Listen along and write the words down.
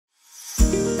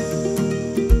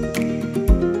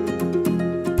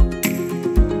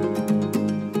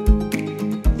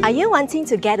you wanting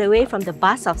to get away from the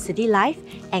buzz of city life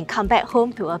and come back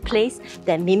home to a place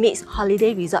that mimics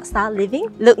holiday resort style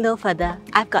living? Look no further,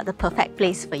 I've got the perfect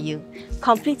place for you.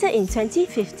 Completed in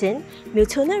 2015,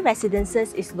 Miltonia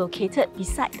Residences is located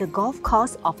beside the golf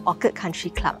course of Orchid Country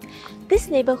Club. This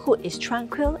neighbourhood is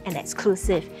tranquil and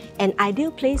exclusive, an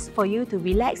ideal place for you to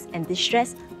relax and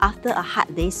distress after a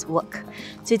hard day's work.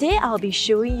 Today, I'll be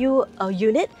showing you a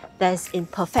unit that is in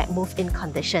perfect move-in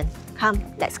condition. Come,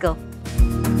 let's go.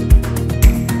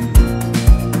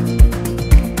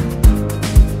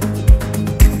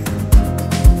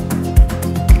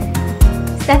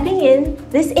 Stepping in,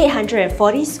 this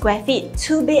 840 square feet,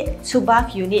 2-bed,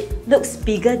 2-bath unit looks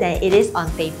bigger than it is on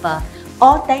paper,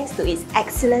 all thanks to its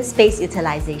excellent space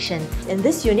utilization. In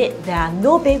this unit, there are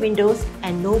no bay windows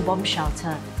and no bomb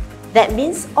shelter. That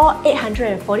means all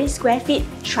 840 square feet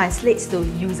translates to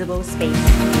usable space.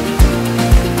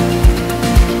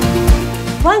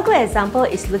 One good example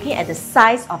is looking at the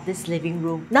size of this living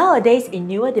room. Nowadays, in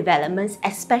newer developments,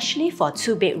 especially for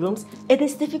 2 bedrooms, it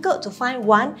is difficult to find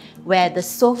one where the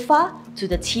sofa to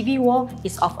the TV wall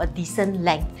is of a decent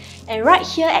length. And right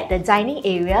here at the dining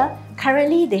area,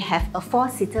 currently they have a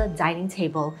 4-seater dining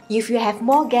table. If you have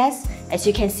more guests, as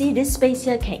you can see, this space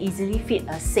here can easily fit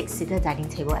a 6-seater dining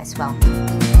table as well.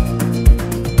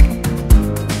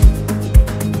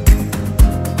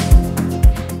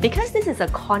 Because this is a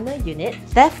corner unit,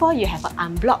 therefore you have an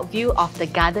unblocked view of the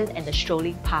garden and the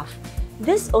strolling path.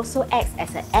 This also acts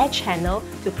as an air channel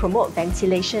to promote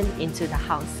ventilation into the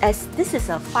house. As this is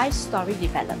a 5-story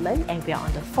development and we are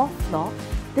on the 4th floor,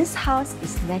 this house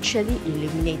is naturally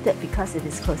illuminated because it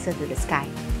is closer to the sky.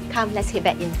 Come, let's head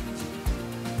back in.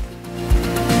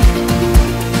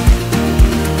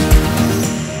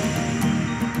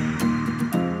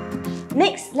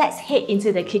 Next, let's head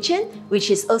into the kitchen, which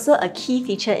is also a key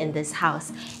feature in this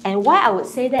house. And why I would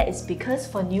say that is because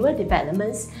for newer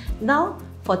developments, now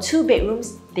for 2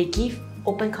 bedrooms, they give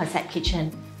open concept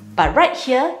kitchen. But right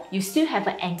here, you still have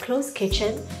an enclosed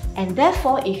kitchen, and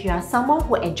therefore if you are someone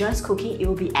who enjoys cooking, it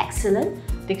will be excellent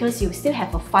because you still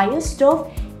have a fire stove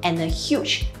and a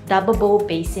huge double bowl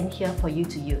basin here for you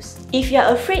to use. If you're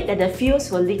afraid that the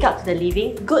fumes will leak out to the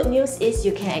living, good news is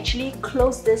you can actually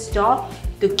close this door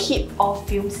to keep all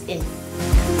fumes in.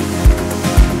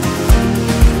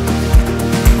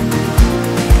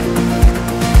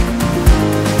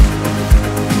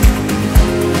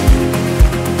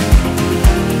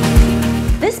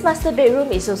 This master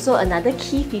bedroom is also another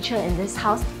key feature in this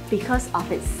house because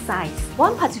of its size.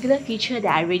 One particular feature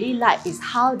that I really like is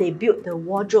how they built the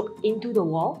wardrobe into the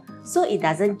wall so it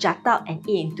doesn't jut out and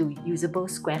eat into usable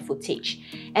square footage.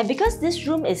 And because this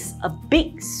room is a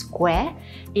big square,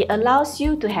 it allows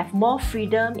you to have more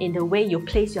freedom in the way you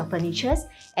place your furniture,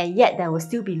 and yet there will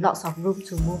still be lots of room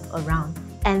to move around.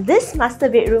 And this master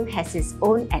bedroom has its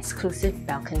own exclusive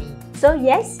balcony. So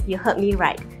yes, you heard me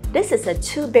right. This is a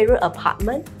 2-bedroom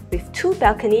apartment with 2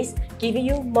 balconies, giving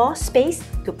you more space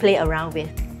to play around with.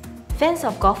 Fans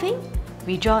of golfing?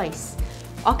 Rejoice!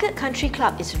 Orchid Country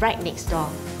Club is right next door.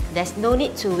 There's no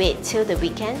need to wait till the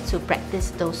weekend to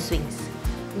practice those swings.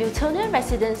 Miltonia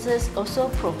Residences also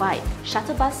provide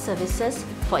shuttle bus services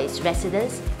for its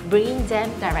residents, bringing them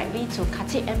directly to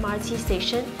Khatib MRT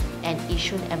station and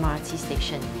Yishun MRT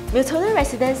station. Miltonia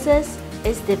Residences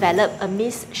is developed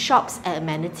amidst shops and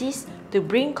amenities to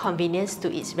bring convenience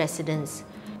to its residents.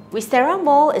 Wisteria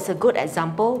Mall is a good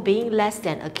example, being less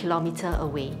than a kilometre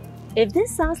away. If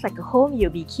this sounds like a home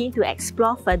you'll be keen to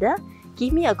explore further,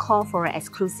 give me a call for an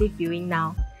exclusive viewing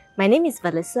now. My name is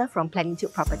Melissa from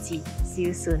Plenitude Property. See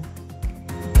you soon.